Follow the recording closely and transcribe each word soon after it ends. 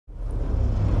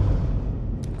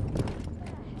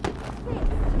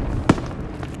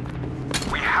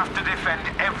defend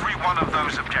every one of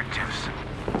those objectives.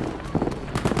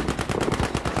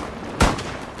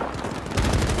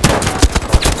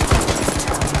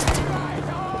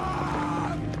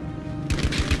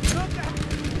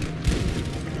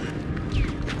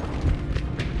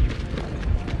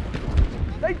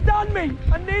 They've done me!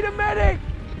 I need a medic!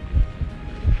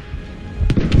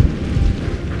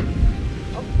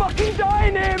 I'm fucking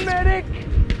dying here, medic!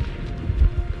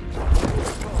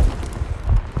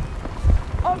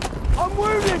 I'm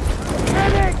wounded!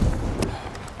 Medic!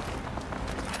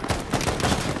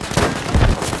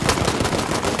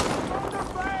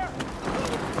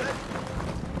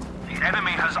 The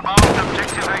enemy has armed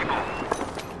objective Able.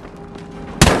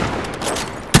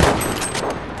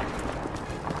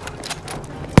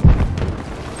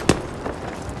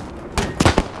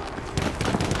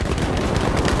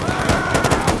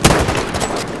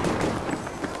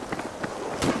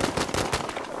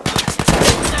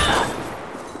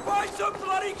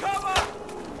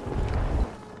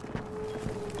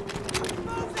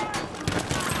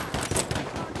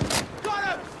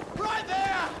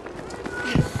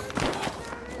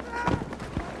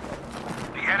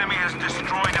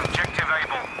 Destroyed objective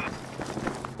Able.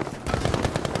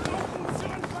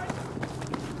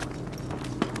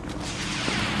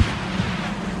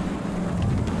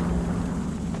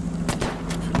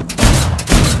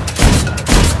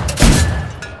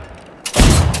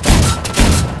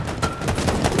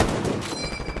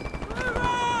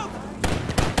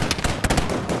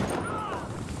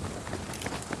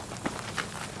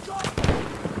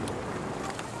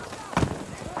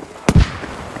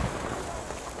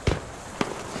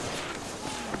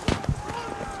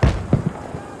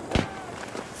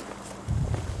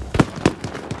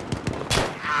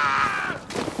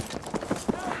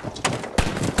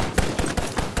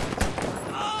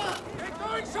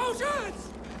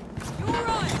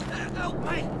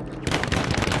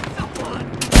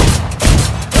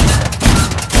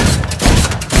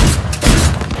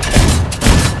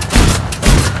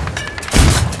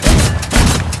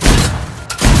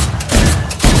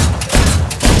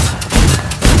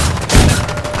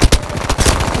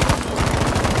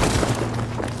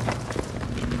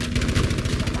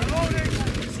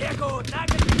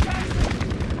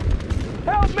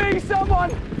 Help me,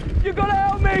 someone! You gotta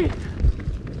help me!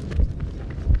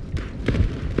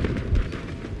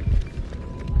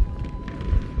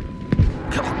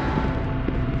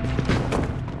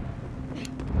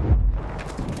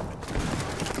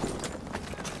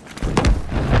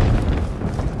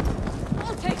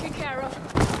 All taken care of.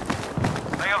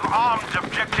 They have armed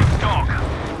objective Dog.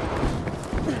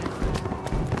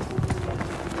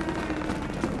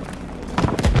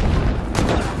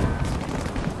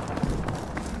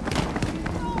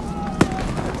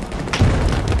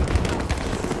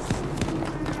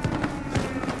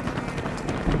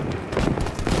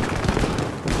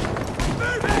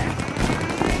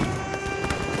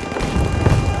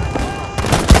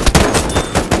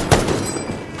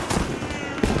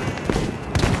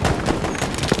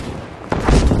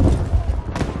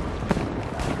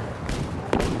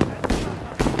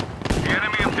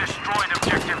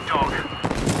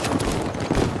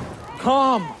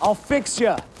 Calm, I'll fix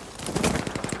ya.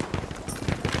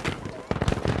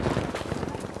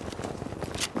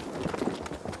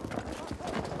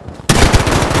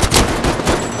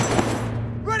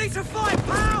 Ready to fight,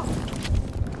 pal!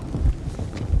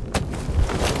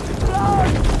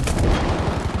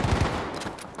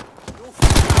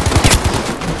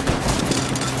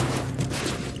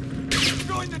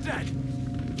 Join the dead!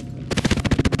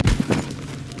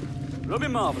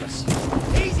 Looking marvelous.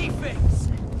 Easy fix!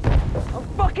 I'm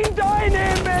fucking dying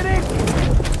here, medic!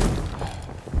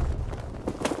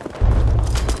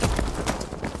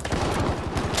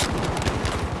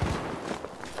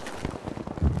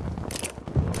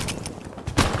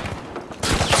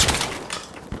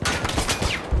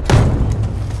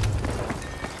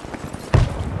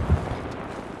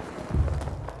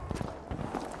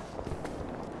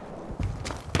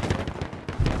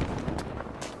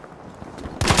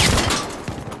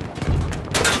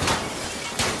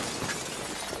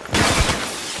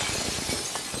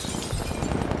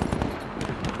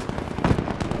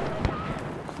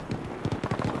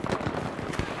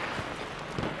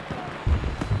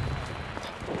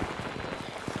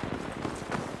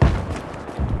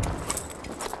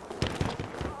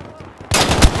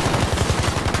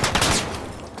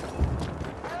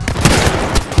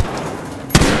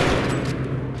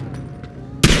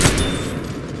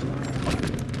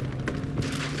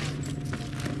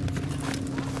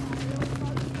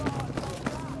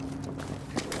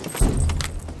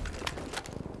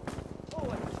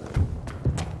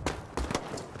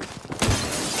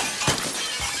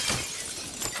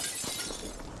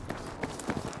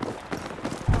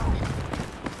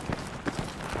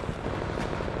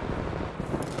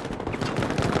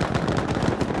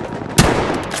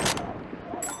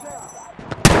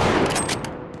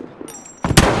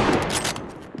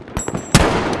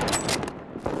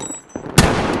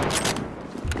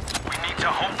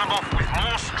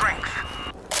 more strength.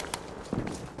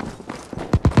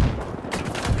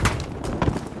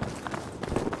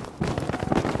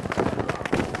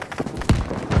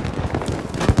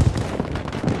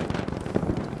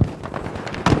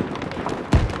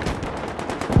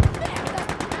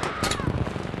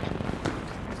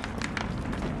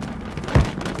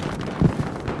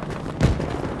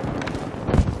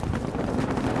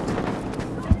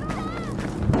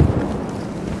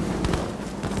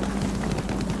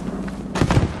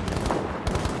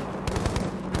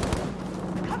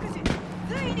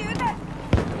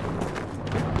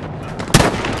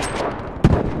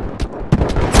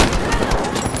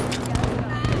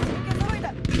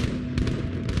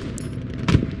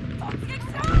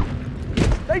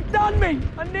 They've done me!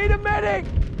 I need a medic!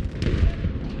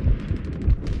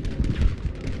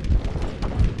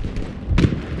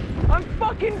 I'm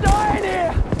fucking dying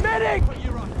here! Medic!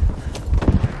 You're right.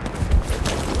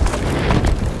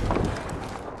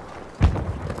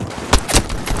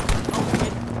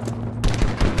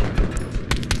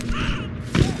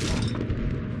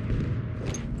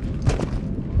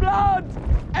 Blood!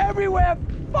 Everywhere!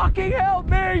 Fucking help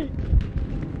me!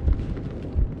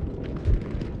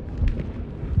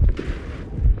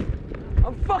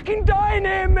 I'm fucking dying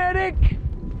here, medic!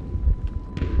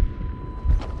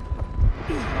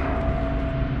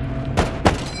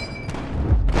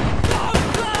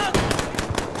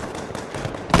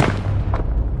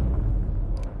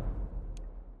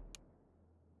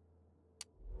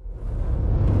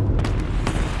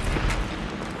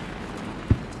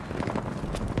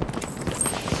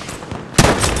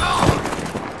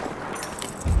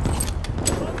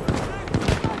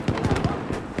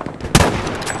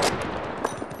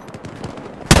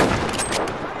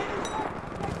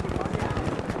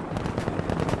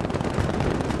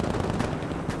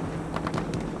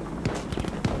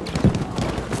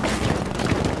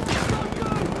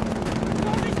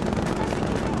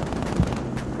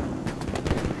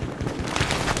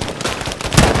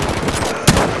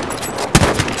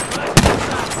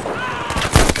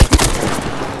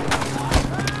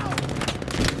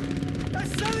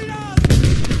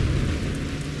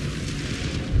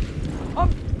 I'm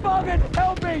bugging!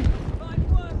 Help me!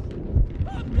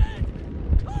 I'm dead!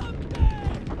 I'm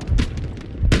dead!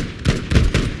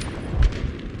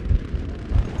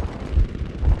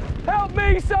 Help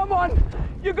me, someone!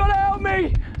 You gotta help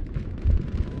me!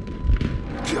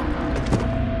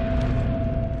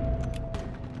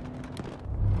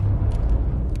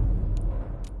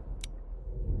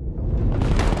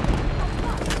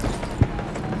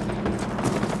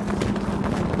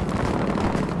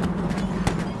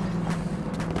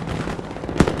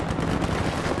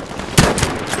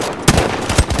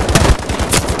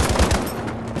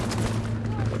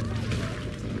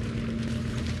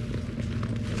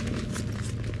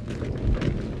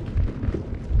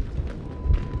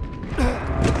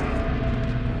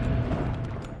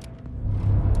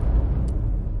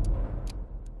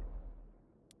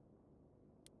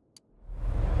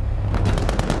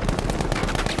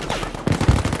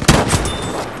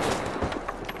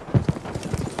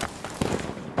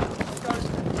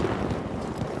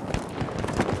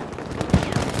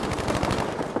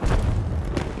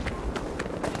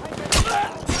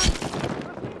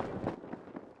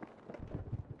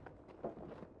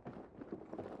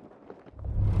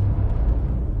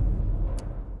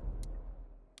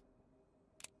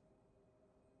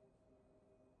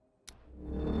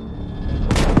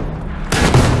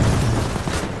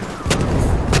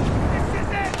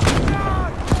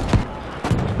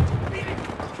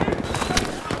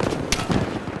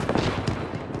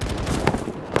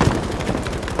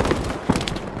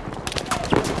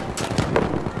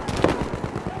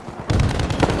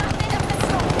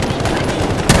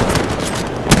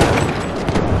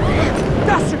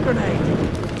 That's a grenade!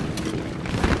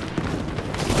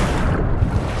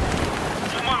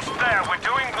 Almost there. We're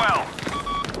doing well.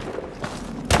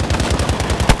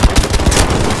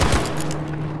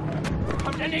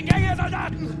 Kommt in die Gänge,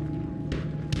 Soldaten!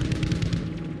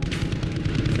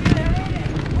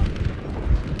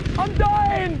 I'm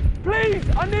dying! Please,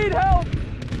 I need help!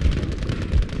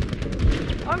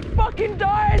 I'm fucking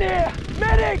dying here!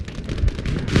 Medic!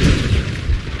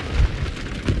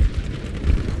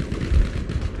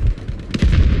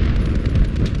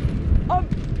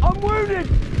 I'm wounded!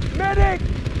 Medic!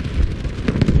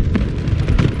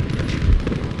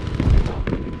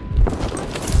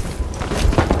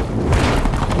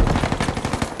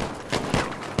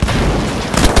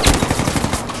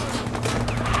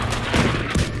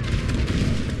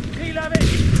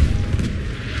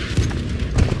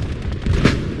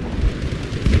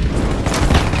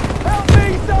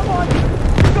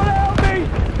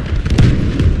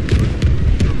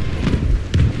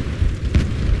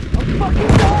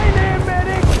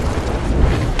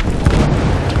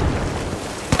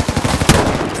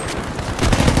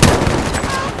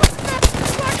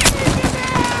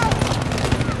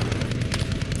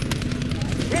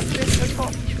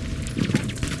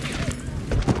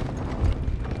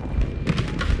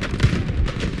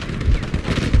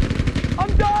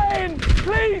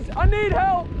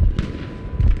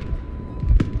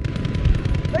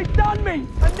 done me!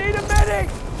 I need a medic!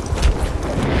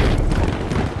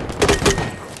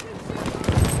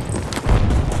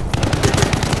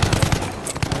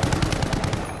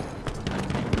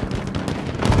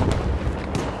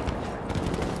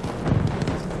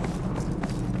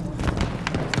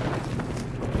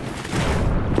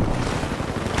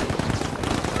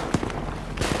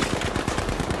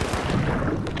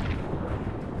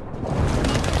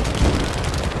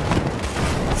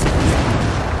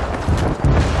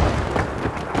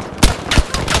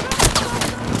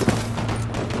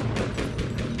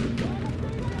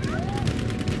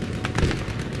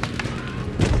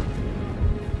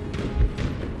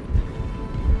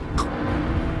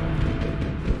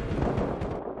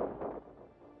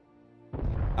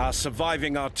 Our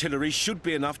surviving artillery should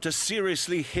be enough to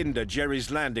seriously hinder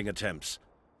Jerry's landing attempts.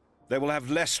 They will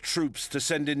have less troops to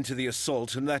send into the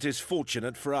assault, and that is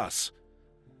fortunate for us.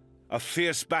 A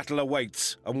fierce battle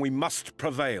awaits, and we must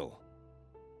prevail.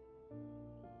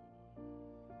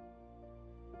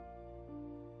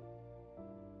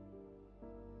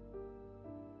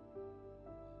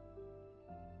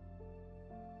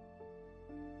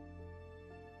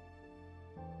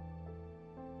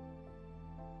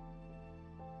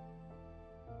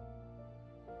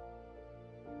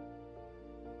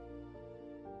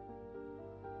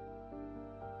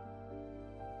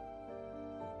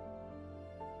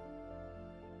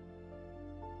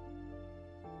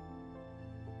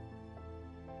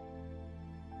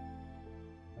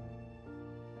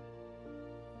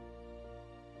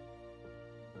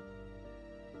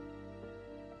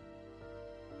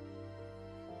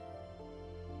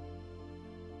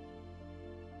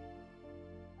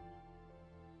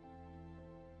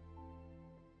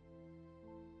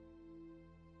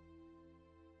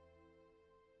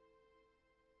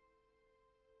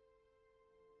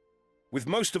 With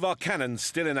most of our cannons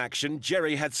still in action,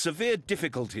 Jerry had severe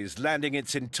difficulties landing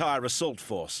its entire assault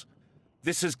force.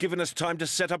 This has given us time to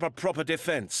set up a proper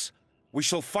defense. We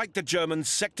shall fight the Germans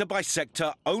sector by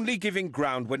sector, only giving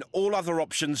ground when all other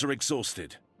options are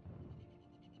exhausted.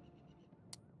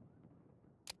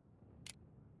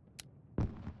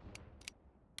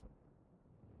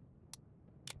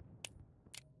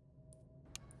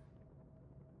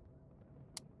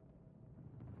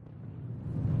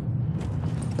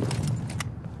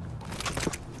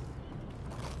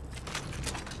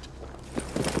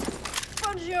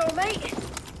 Bonjour, mate.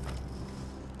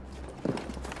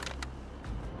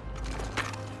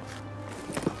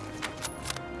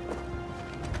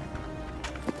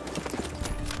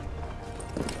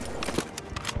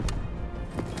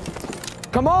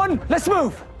 Come on, let's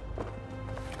move!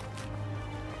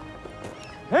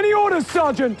 Any orders,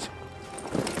 Sergeant?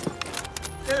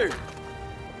 You!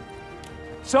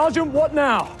 Sergeant, what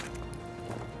now?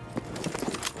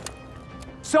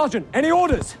 Sergeant, any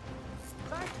orders?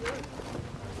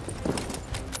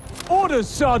 Orders,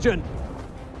 Sergeant!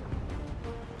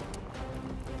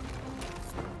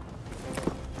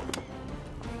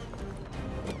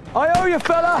 I owe you,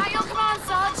 fella! At your command,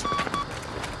 Sarge.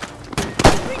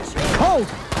 Hold!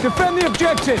 Defend the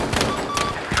objective!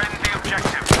 Defend the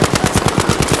objective.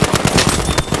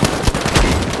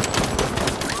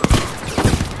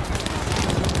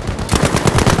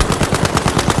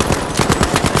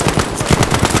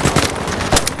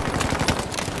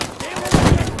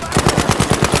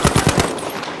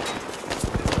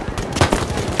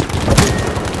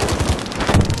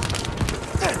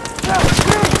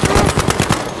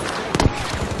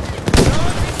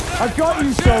 I've got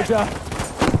you, soldier!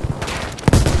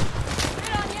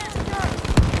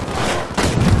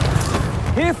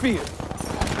 Here for you!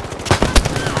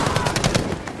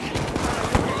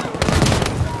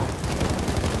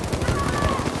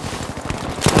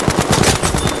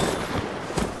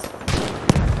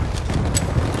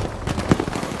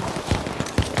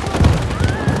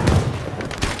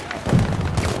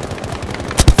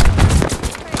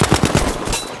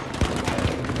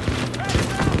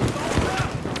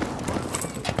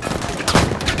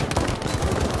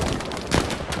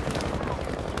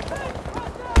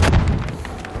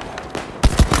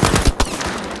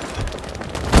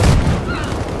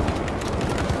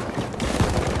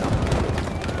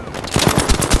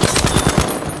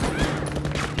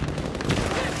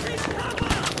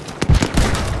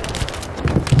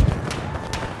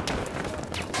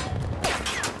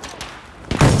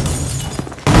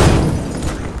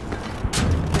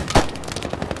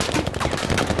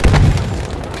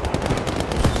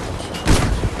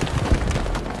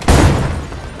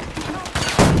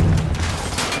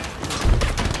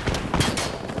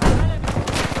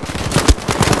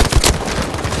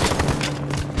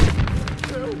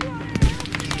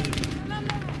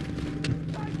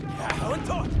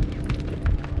 tot!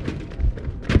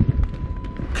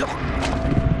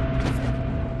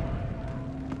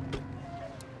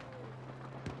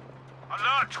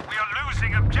 Alert! We are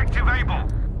losing objective Able.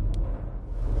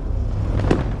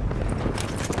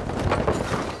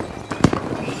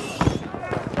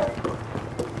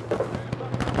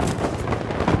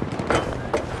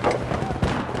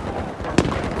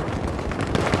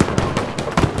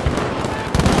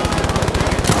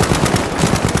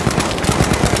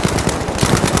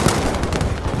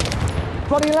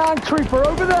 Bloody land creeper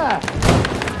over there!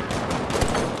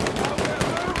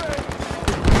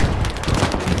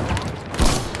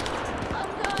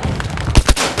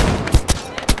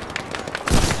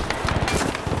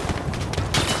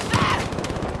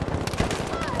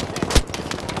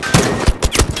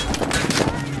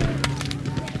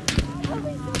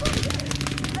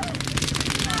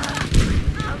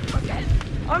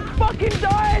 I'm fucking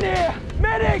dying here!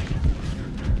 Medic!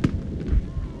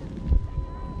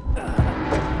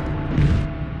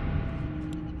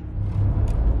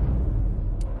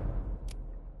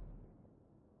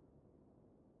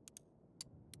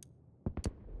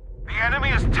 The enemy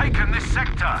has taken this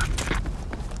sector.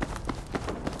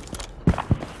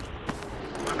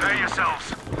 Prepare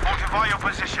yourselves. Fortify your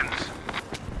positions.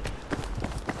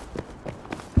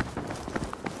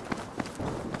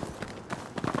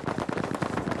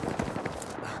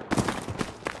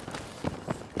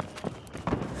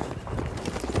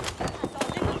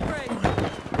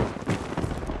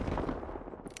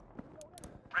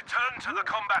 Return to the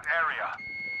combat area.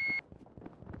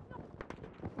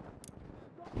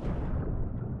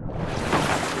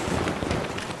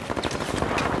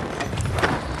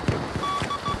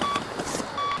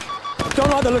 Don't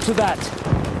like the looks of that.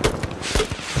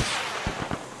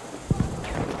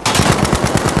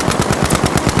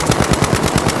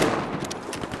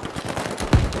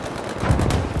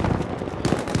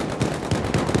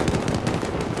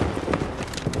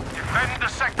 Defend the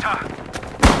sector.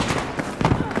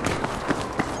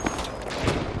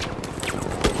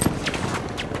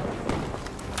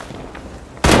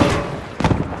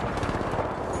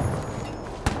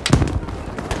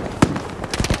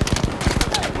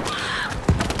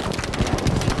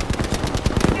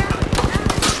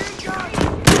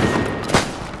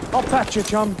 I'll patch you,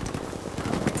 chum.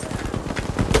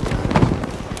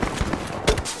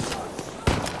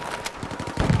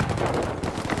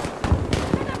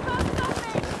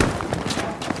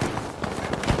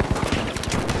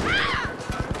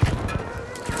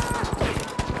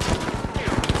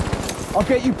 I'll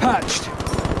get you patched.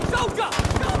 Soldier!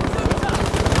 Come, soldier!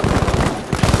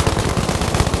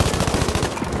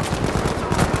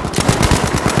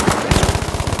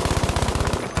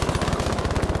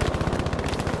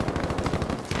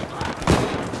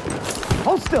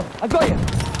 Hold still. I got you.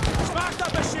 Smash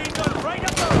that machine gun right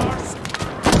up their arse!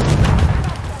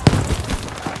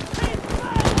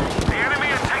 The enemy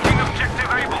is taking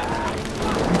objective Able.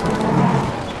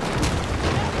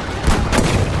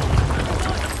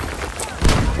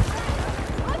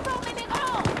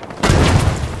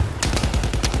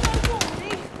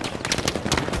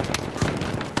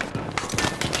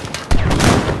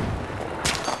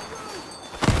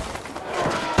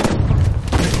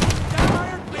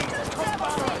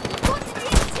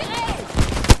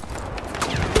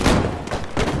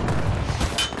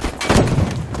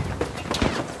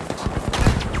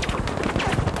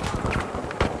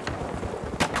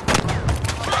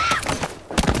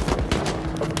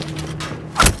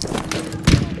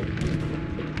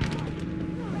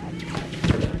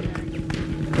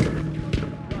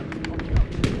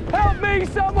 Help me,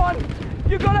 someone!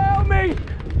 You gotta help me!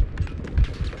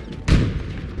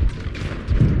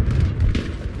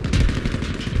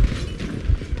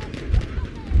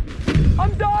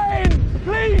 I'm dying!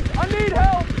 Please, I need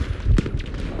help!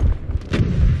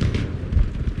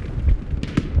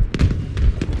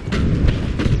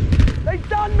 They've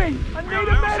done me! I We need are a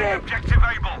losing medic! objective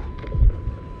Able.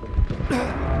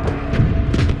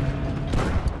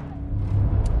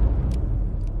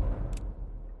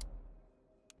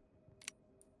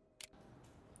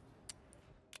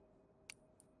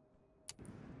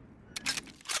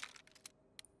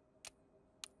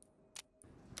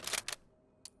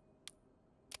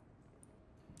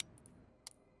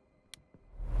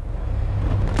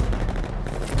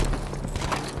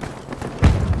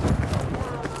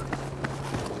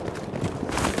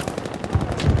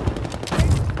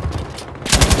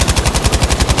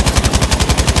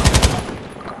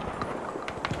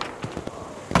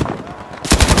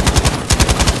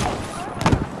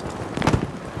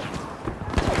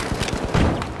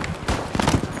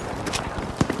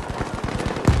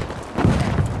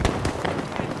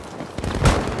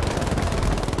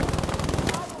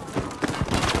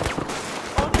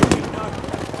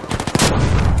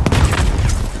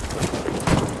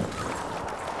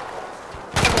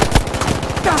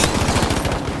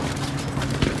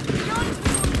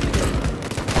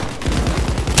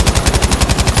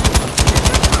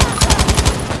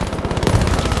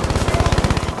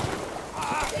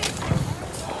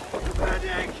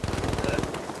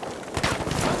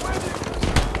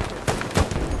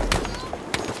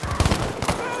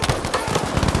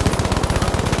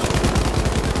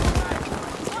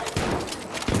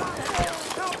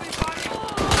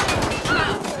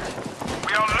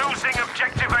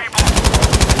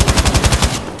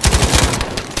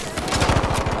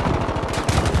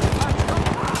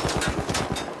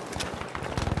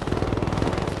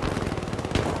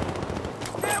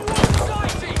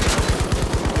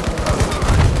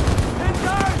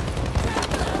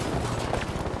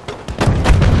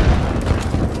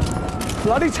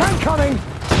 Bloody tank coming!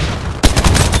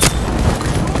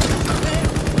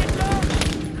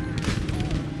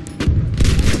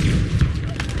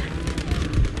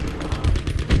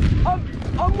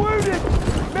 I'm wounded!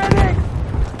 Medic!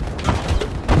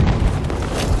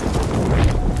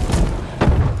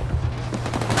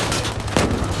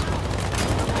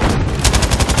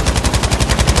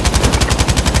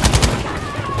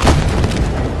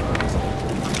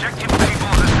 Objective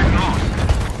Able has been lost.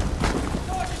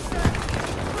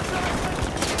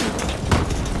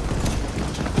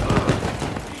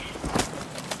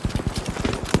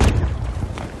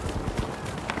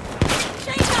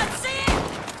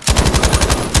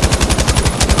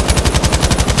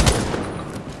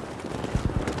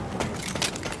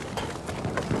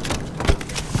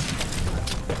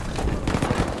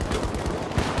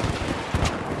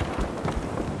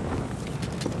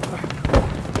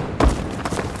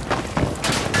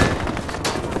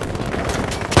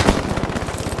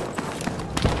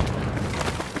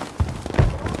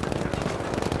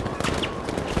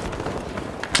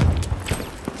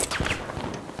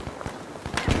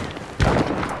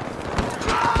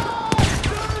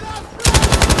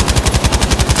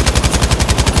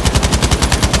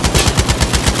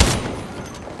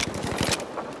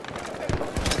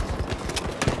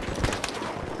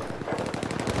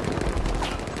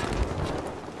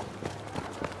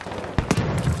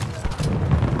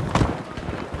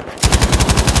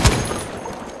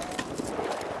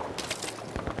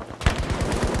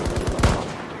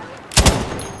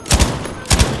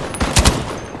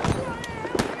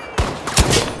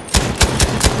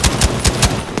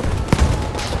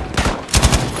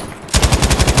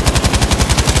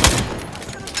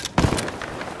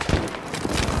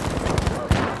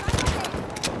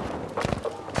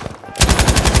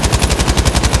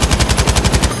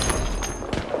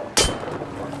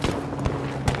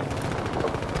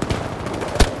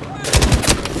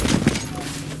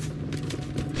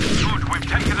 Good, we've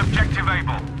taken Objective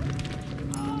Able.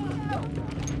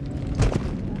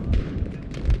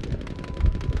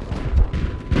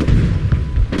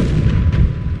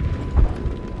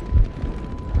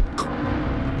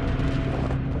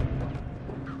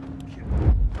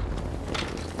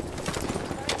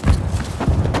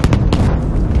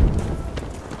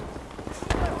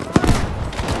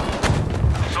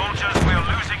 Soldiers, we are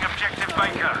losing Objective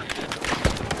Baker.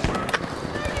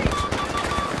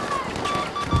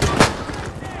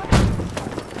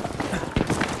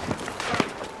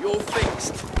 You're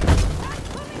fixed.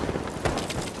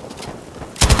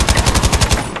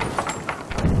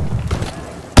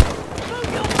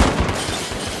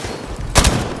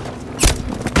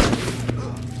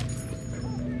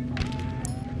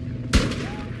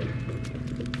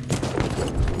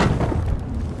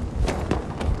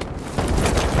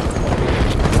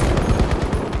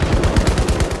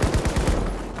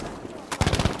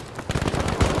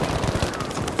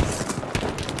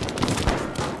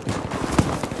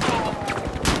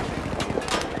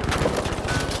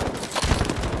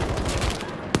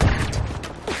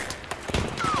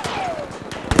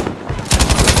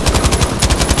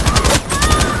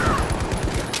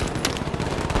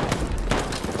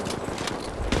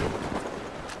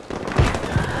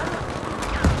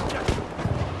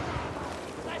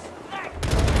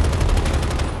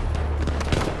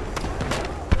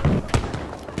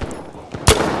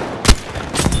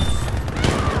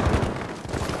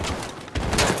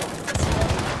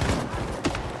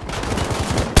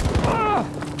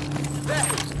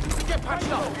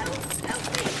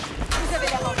 Vous avez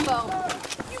l'air en forme.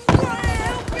 You wanna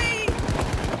help me?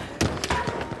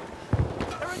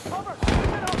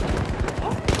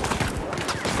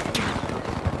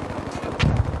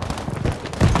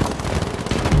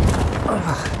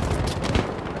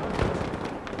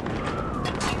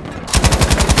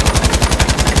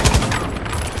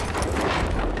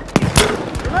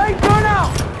 Grenade going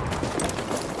out!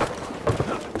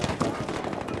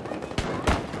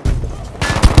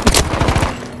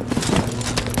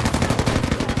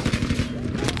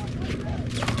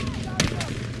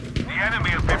 The enemy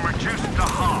has been reduced to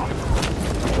half.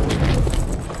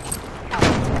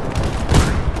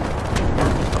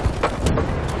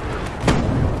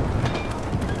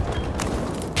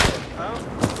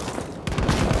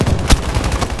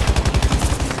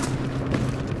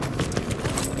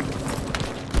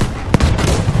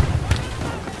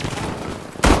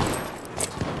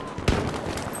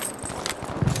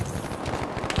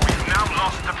 We've now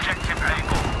lost Objective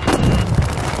Able.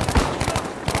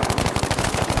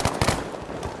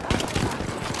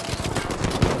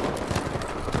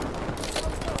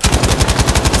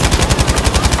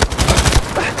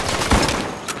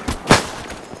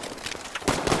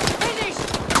 Finish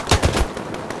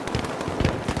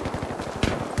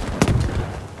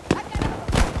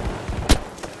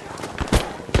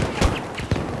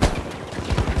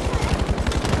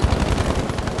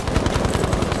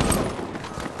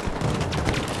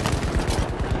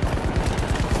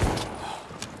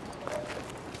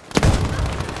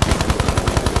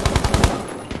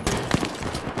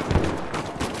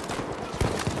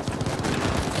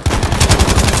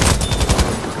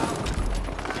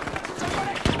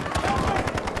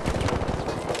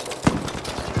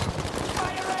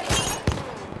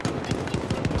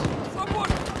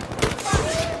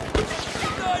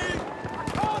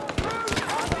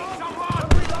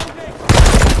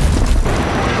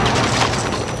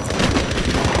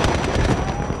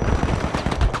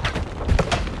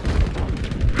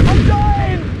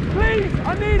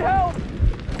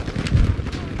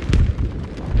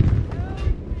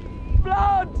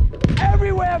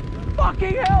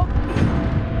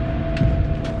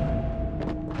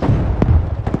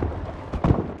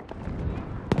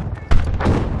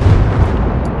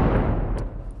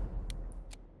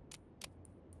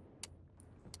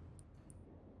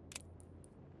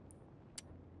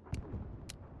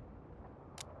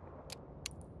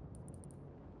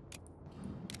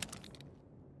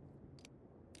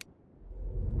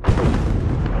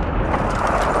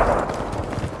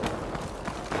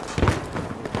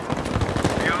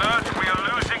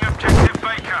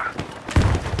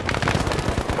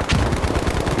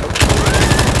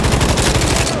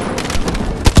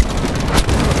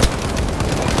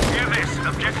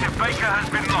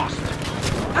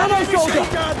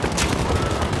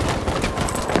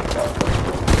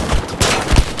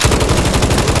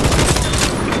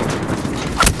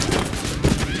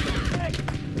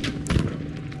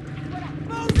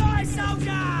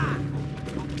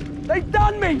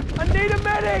me! I need a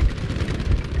medic!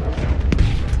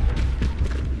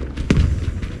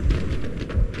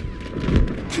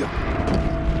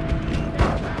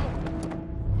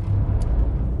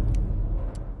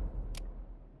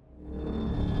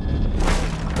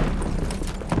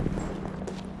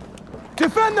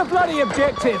 Defend the bloody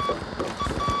objective!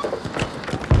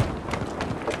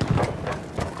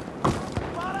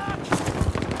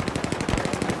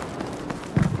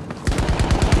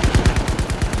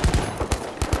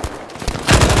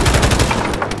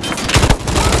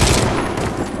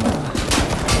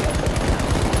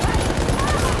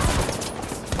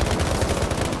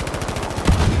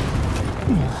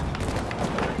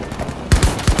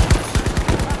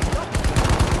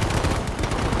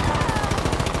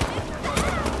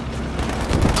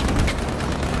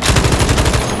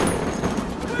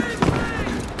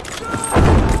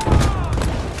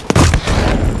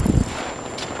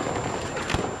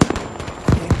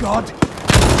 God!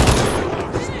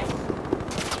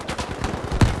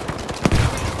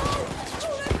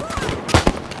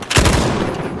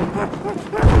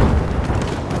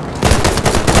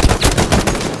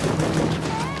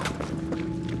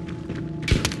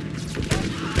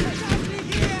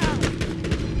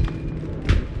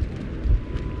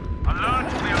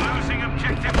 Alert, we are losing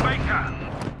objective Baker.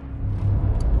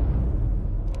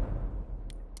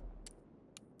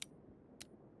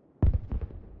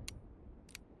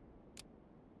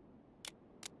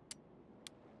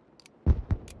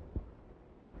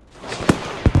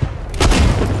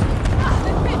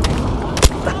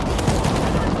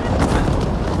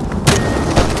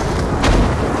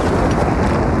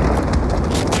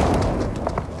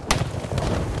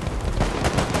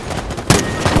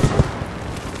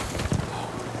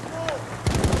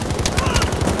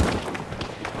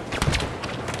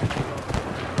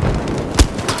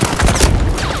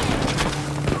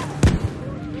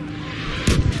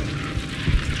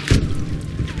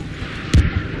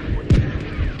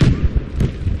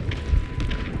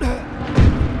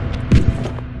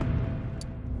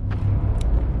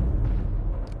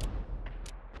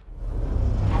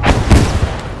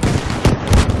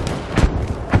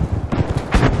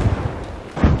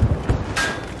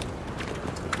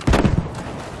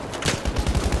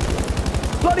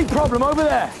 Bloody problem over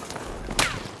there!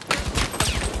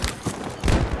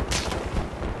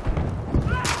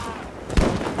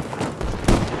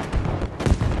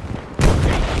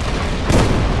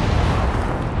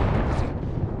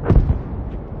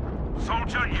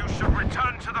 Soldier, you should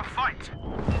return to the fight.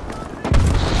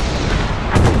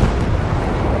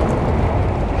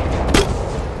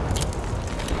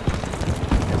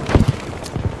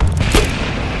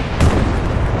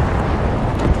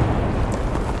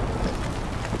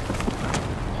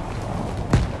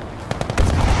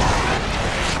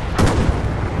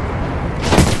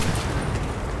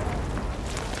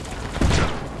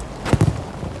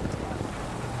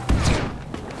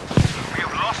 We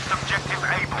have lost objective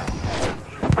Able.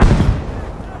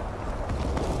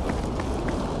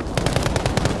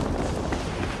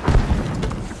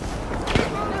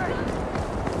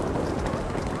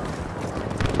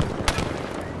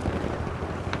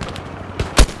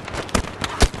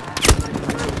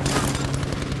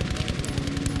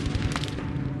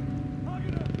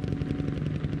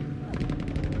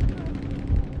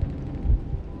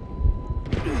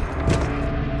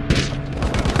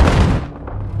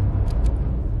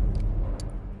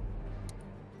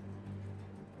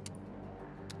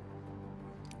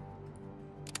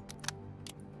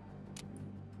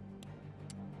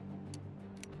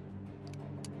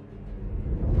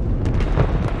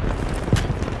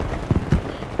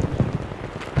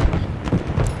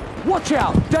 Watch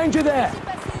out! Danger there!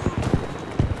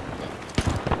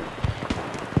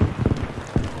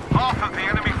 Half of the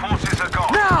enemy forces are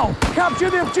gone. Now! Capture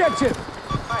the objective!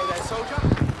 Hey there, soldier.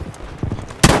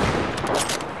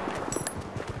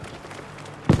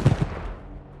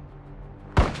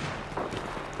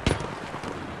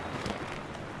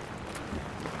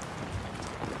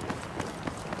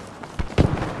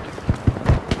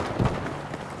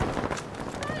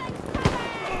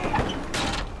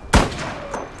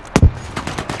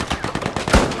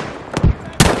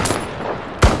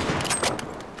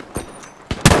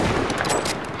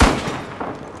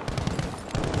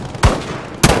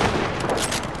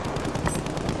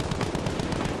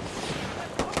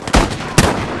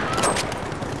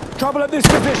 Trouble at this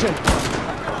position!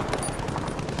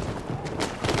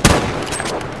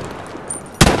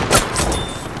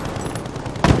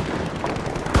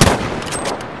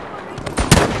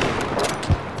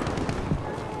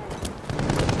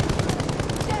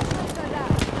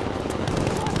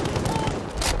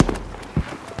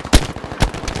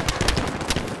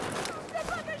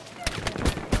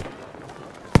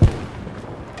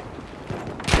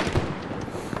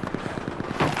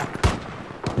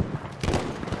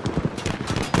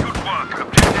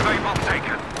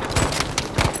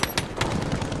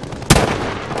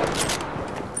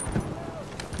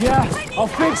 I'll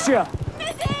fix you!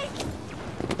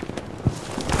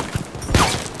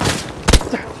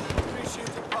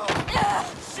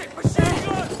 Shit, machine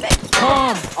gun!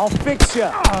 Calm! I'll fix you!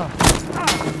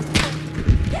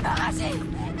 Débarrassez!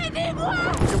 Aidez-moi!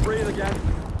 You can breathe again.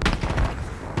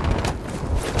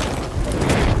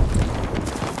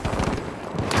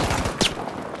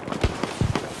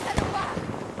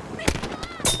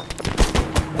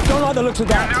 Don't like the looks of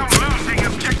that. Now losing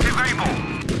objective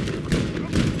Able.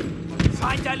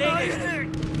 Find the lady!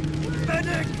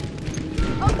 Medic!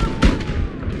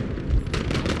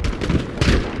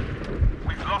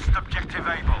 We've lost objective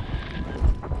Able.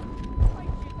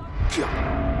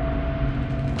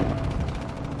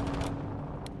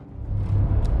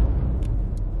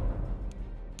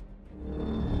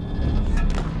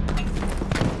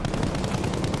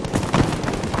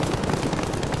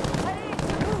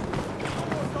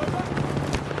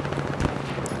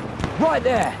 Right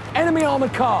there! Enemy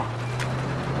armored car!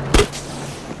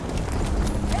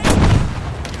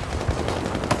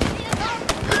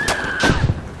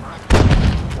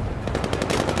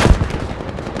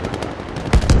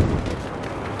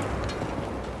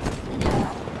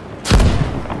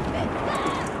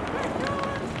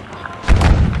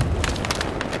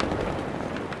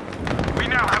 We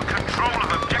now have control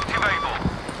of objective Able.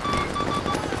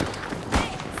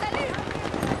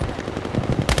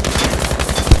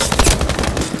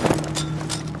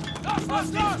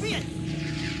 Lost!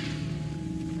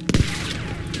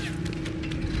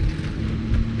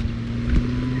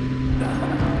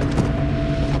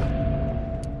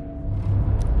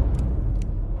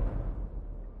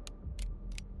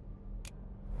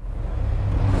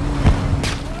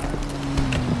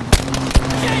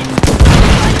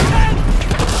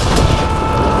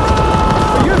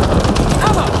 For you!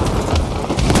 Ammo!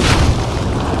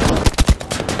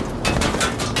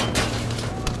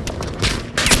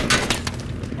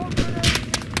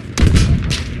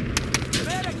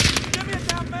 Medic! Give me a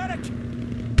damn medic!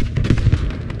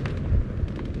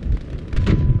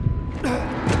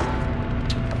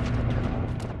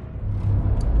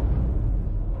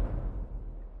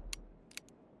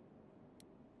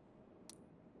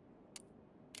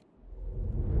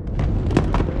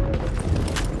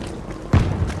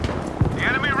 The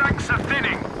enemy ranks are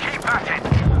thinning. Keep at it.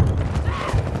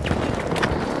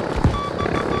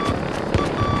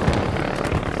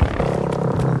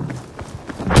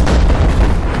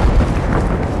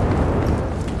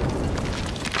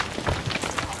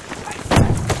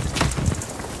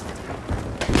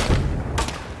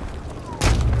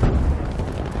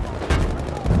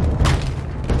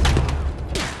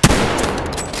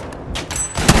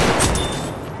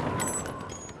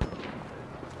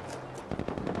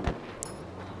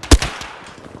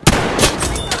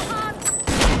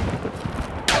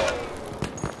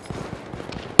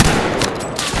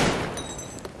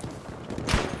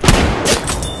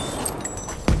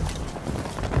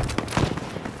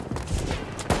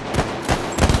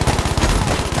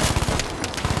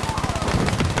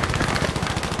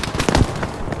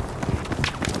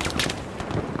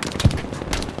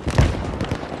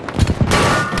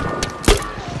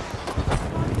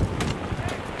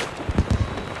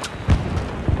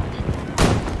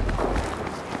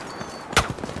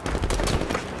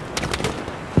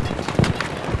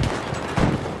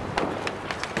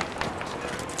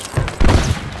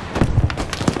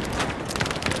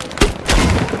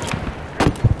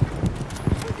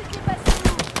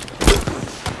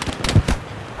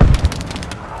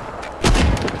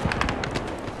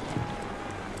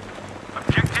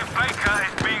 Objective Baker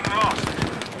is being lost.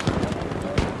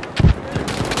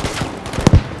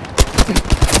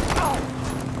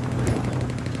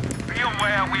 Be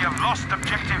aware we have lost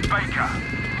objective Baker.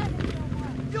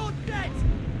 You're dead!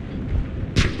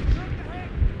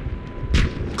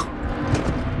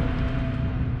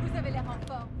 Vous avez l'air en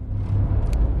forme.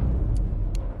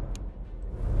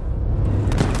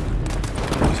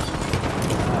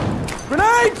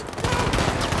 Grenade!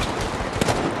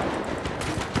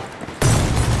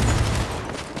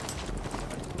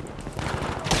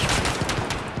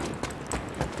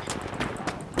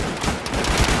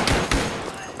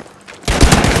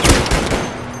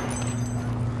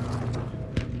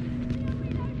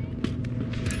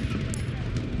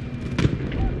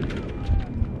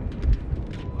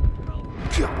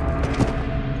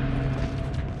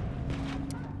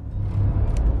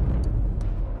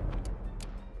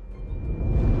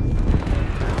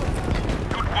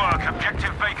 Good work.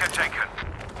 Objective Baker taken.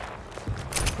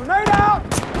 Grenade out!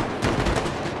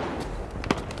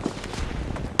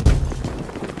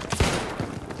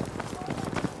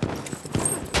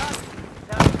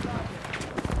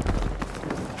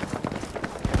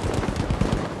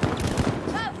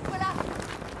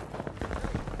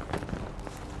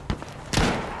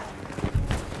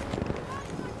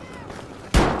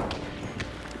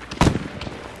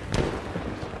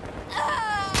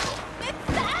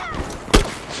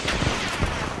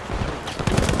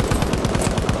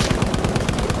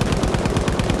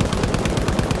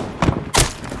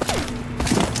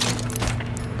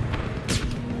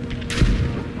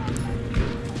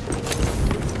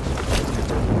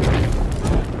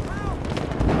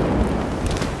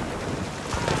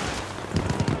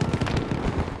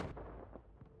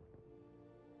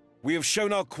 We have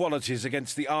shown our qualities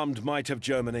against the armed might of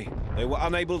Germany. They were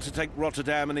unable to take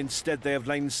Rotterdam, and instead they have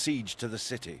laid siege to the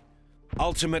city.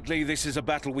 Ultimately, this is a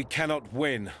battle we cannot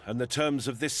win, and the terms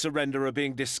of this surrender are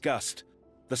being discussed.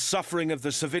 The suffering of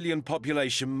the civilian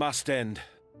population must end.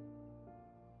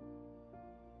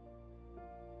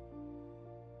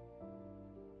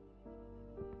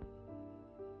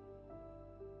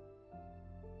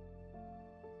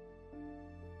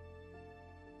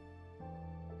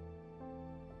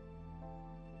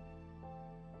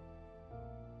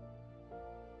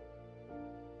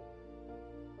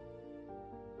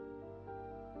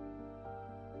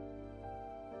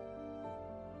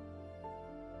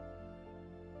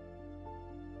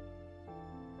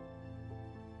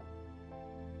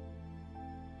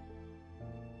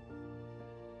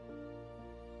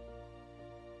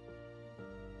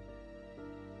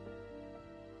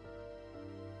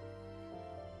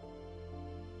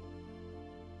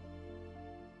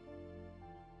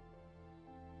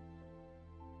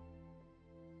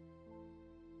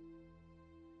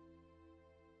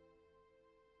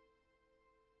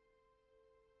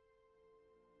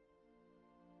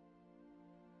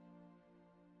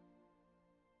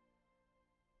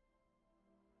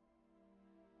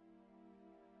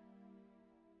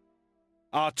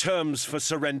 Our terms for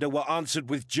surrender were answered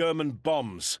with German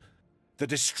bombs. The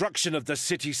destruction of the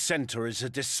city centre is a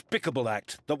despicable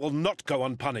act that will not go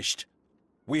unpunished.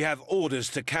 We have orders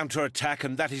to counterattack,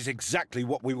 and that is exactly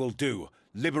what we will do,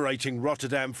 liberating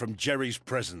Rotterdam from Jerry's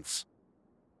presence.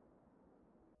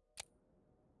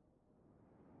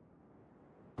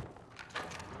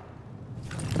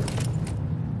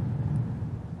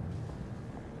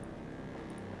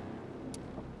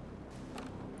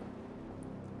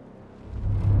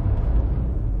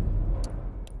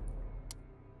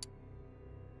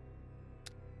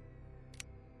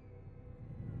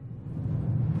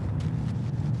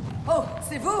 Oh,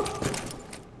 c'est vous?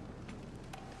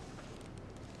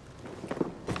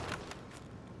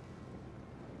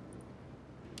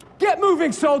 Get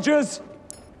moving, soldiers!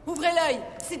 Ouvrez l'œil,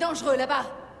 c'est dangereux là-bas.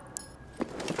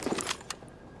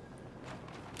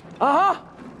 Uh-huh!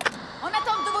 En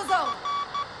attente de vos ordres.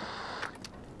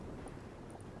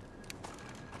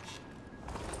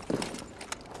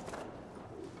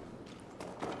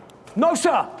 No,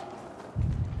 sir!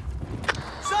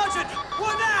 Sergeant,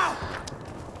 what now?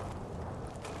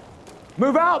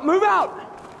 Move out! Move out!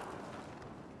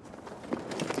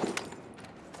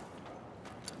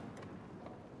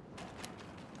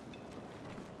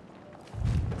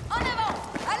 En avant!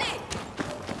 Allez!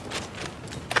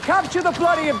 Capture the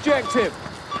bloody objective!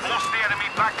 Force the enemy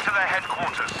back to their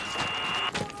headquarters.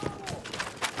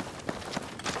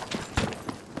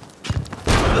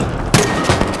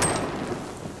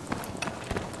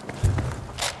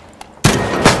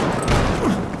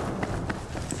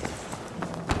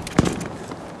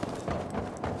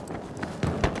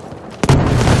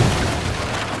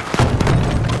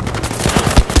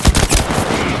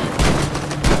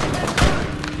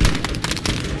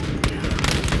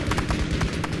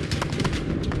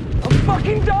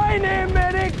 Fucking dying here,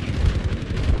 medic!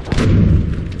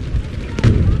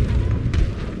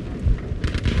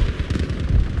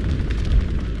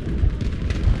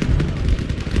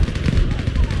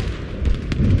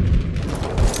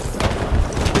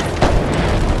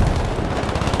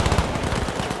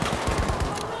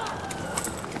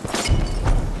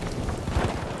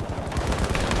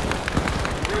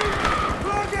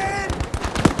 Plug in!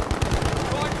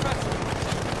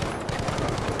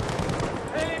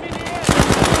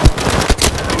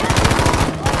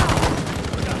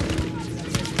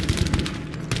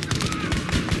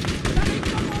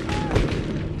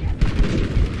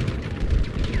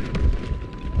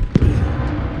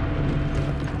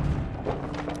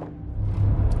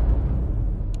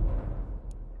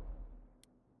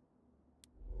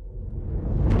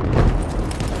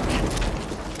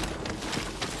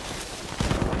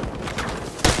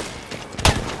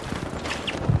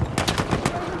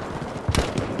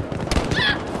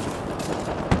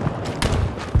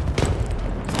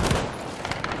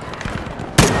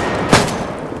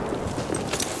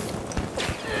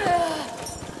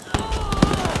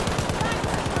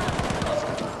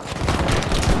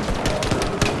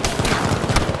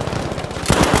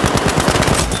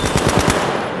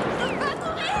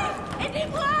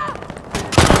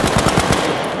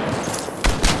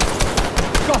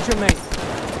 Gotcha, mate!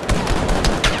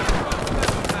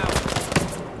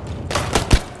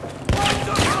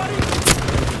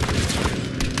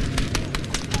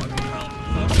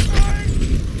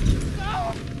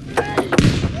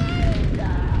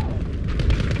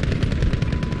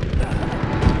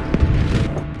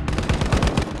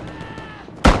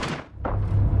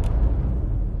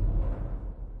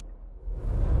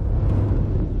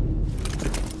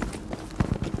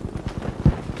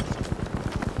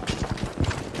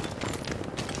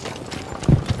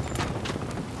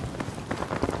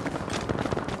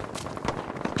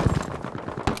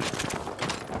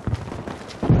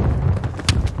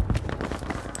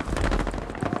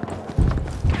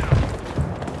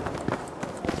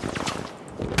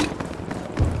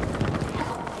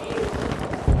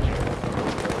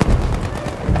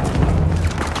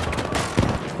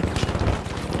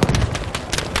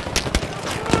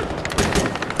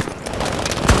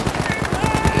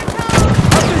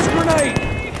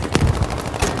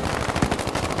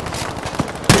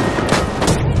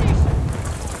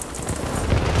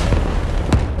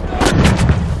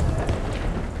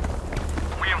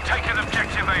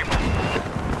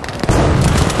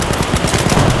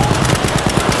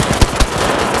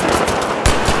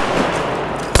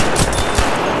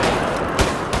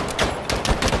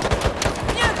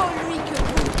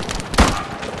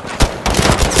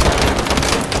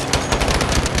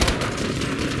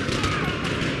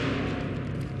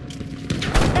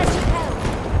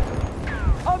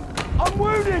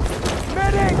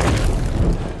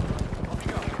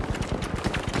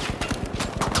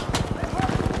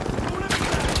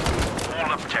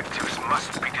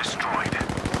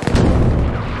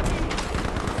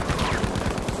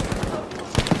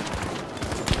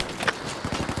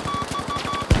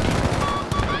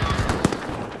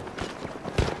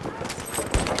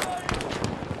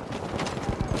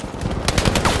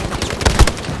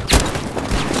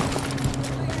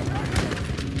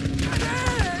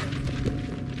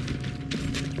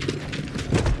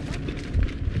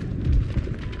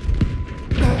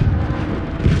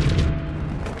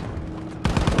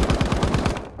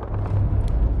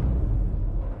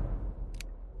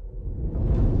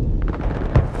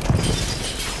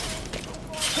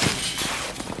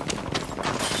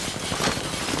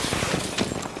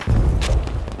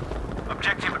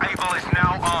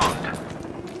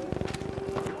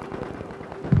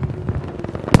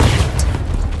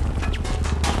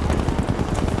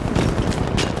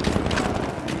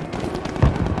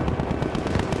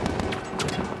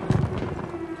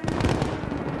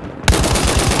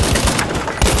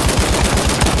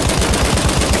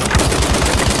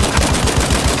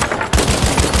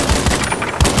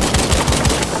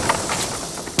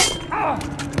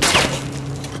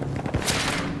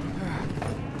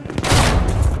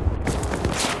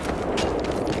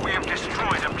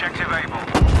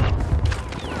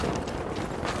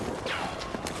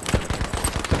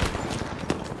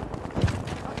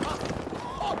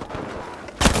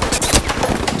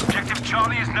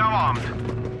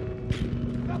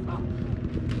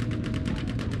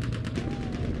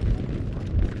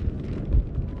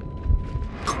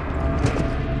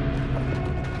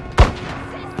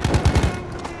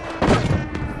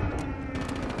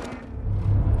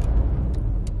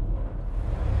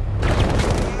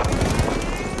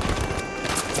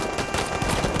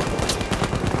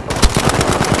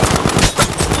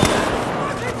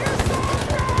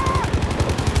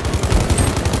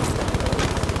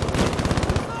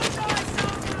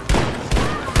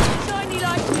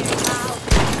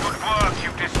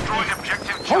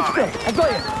 incoming! I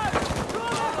got you.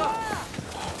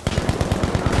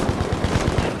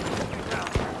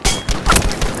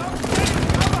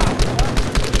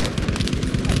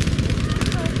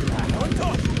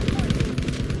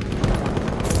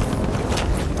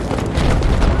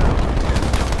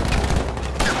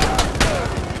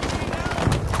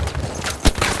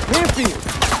 Here for you.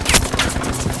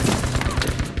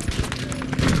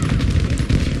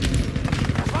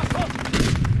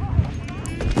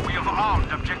 We have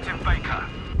armed Objective Baker.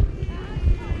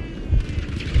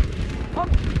 I'm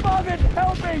bugging.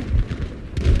 Help me.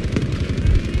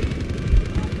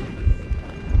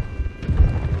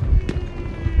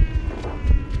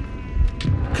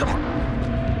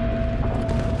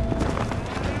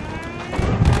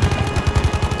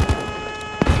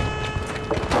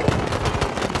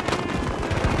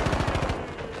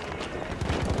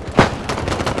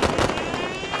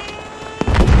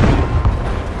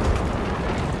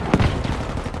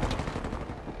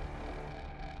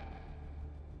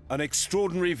 An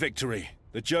extraordinary victory.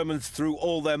 The Germans threw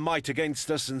all their might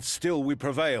against us and still we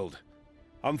prevailed.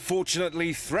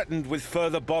 Unfortunately, threatened with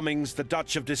further bombings, the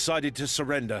Dutch have decided to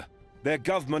surrender. Their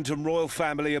government and royal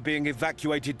family are being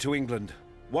evacuated to England.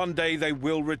 One day they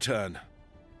will return.